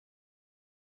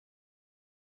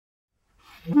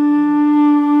In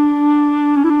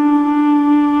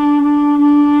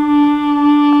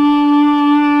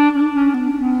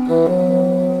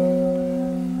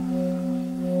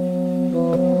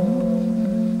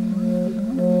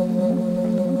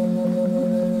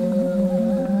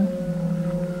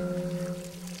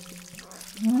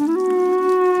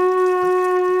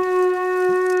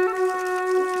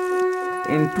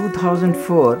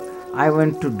 2004, I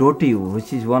went to Dotiu,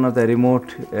 which is one of the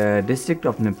remote district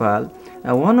of Nepal.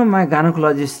 One of my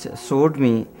gynecologists showed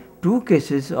me 2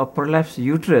 cases of prolapsed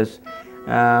uterus,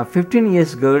 15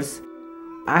 years girls.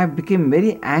 I became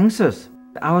very anxious.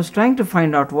 I was trying to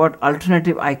find out what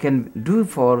alternative I can do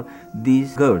for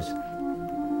these girls.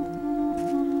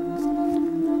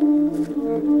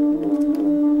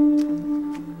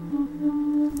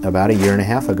 About a year and a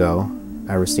half ago,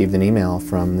 I received an email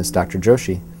from this Dr.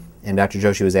 Joshi, and Dr.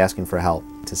 Joshi was asking for help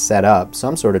to set up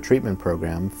some sort of treatment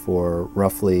program for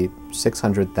roughly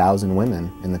 600,000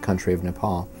 women in the country of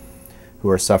Nepal who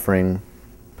are suffering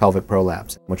pelvic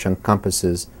prolapse, which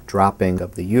encompasses dropping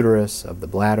of the uterus, of the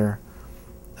bladder,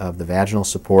 of the vaginal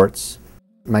supports.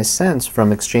 My sense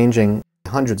from exchanging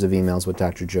hundreds of emails with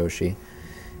Dr. Joshi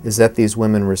is that these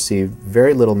women receive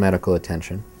very little medical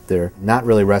attention. They're not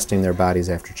really resting their bodies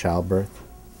after childbirth,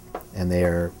 and they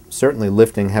are certainly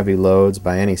lifting heavy loads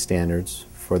by any standards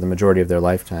for the majority of their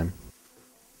lifetime.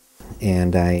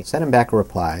 And I sent him back a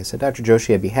reply. I said, Dr.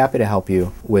 Joshi, I'd be happy to help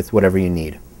you with whatever you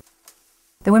need.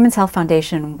 The Women's Health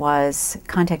Foundation was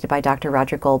contacted by Dr.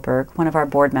 Roger Goldberg, one of our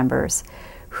board members,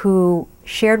 who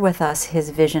shared with us his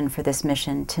vision for this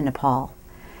mission to Nepal.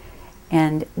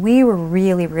 And we were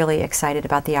really, really excited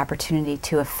about the opportunity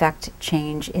to affect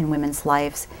change in women's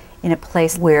lives in a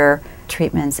place where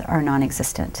treatments are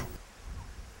non-existent.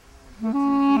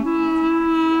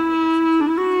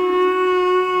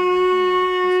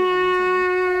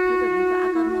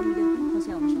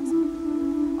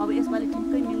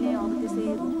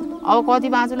 अब कति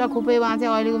बाँचुला खुबै बाँचे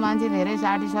अहिलेको मान्छे धेरै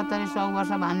 60 70 100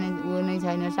 वर्ष भन्ने उ नै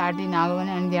छैन 60 नागो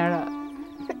भने अनि त्यहाँ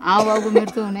आउबाउको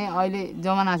मृत्यु हुने अहिले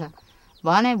जमाना छ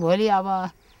भने भोलि अब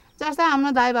जस्तो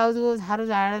हाम्रो दाइ बाउजूको छारो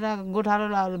झाडेर गोठालो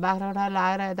बाख्रा गोठालो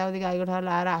लगाएर यताउति गाई गोठालो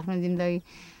लगाएर आफ्नो जिन्दगी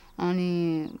अनि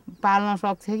पाल्न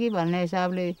सक्छ कि भन्ने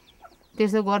हिसाबले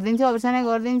त्यसो गर्दिन्छु अवश्य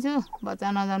गर्दिन्छु बच्चा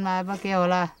नजन्माएपछि के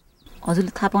होला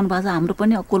हजुरले थाहा पाउनु भएको छ हाम्रो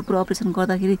पनि कोलपुर अपरेसन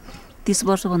गर्दाखेरि 30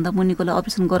 वर्ष भन्दा मुनिकोलाई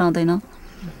अपरेसन गराउँदैन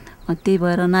त्यही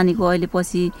भएर नानीको अहिले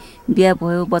पछि बिहा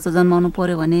भयो बच्चा जन्माउनु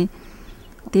पर्यो भने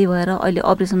त्यही भएर अहिले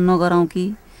अपरेसन नगराउँ कि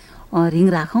रिङ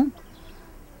राखौँ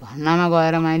भन्नमा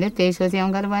गएर मैले त्यही सोचे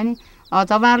अङ्कल बहिनी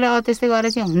तपाईहरुले त्यस्तै गरे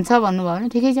चाहिँ हुन्छ भन्नु भयो भने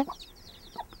ठिकै छ.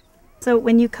 So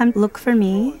when you come look for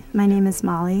me, my name is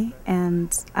Molly, and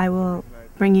I will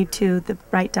bring you to the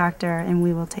right doctor and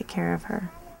we will take care of her.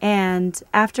 And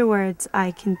afterwards, I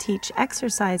can teach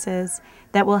exercises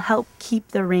that will help keep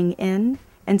the ring in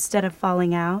instead of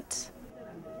falling out.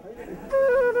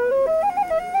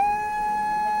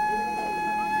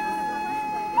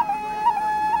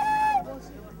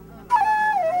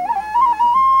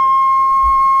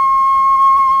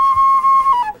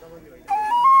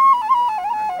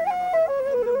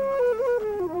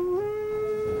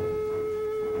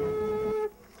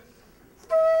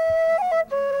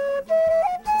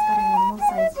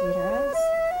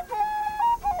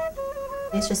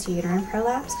 It's just a uterine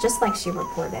prolapse, just like she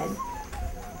reported.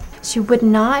 She would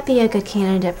not be a good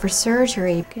candidate for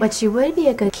surgery. What she would be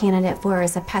a good candidate for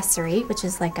is a pessary, which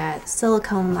is like a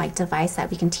silicone-like device that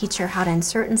we can teach her how to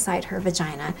insert inside her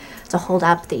vagina to hold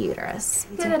up the uterus.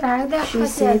 She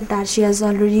said that she has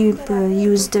already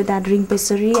used that ring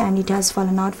pessary and it has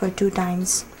fallen out for 2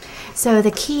 times. So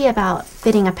the key about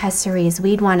fitting a pessary is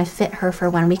we'd want to fit her for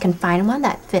when we can find one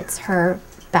that fits her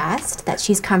best, that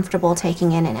she's comfortable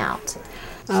taking in and out.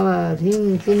 She's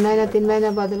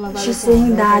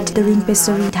saying that the ring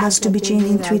pessary has to be changed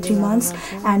in 3 months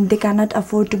and they cannot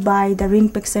afford to buy the ring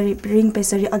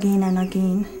pessary again and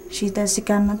again. She says she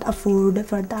cannot afford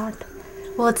for that.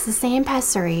 Well, it's the same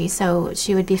pessary, so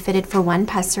she would be fitted for one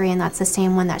pessary and that's the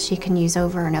same one that she can use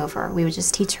over and over. We would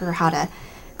just teach her how to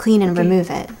clean and remove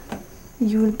it.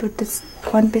 You will put this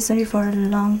one pessary for a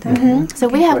long time? So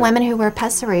we have women who wear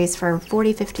pessaries for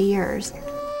 40, 50 years.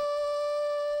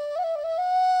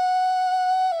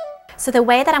 So the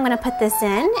way that I'm going to put this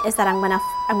in is that I'm going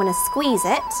to squeeze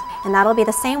it, and that'll be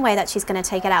the same way that she's going to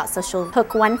take it out. So she'll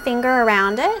hook one finger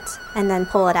around it and then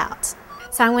pull it out.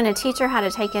 So I'm going to teach her how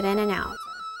to take it in and out.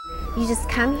 You just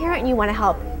come here and you want to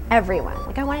help everyone.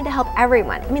 Like, I wanted to help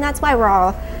everyone. I mean, that's why we're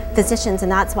all physicians,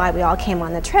 and that's why we all came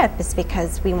on the trip, is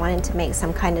because we wanted to make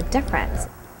some kind of difference.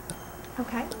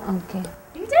 Okay. Okay.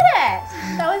 You did it.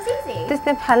 That was easy.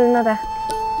 त्यसले फाल्न र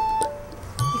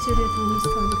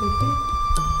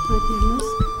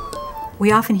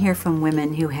We often hear from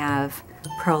women who have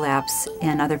prolapse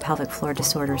and other pelvic floor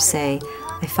disorders say,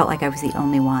 I felt like I was the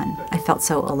only one. I felt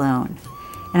so alone.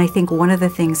 And I think one of the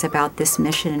things about this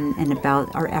mission and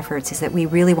about our efforts is that we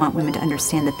really want women to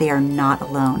understand that they are not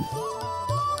alone.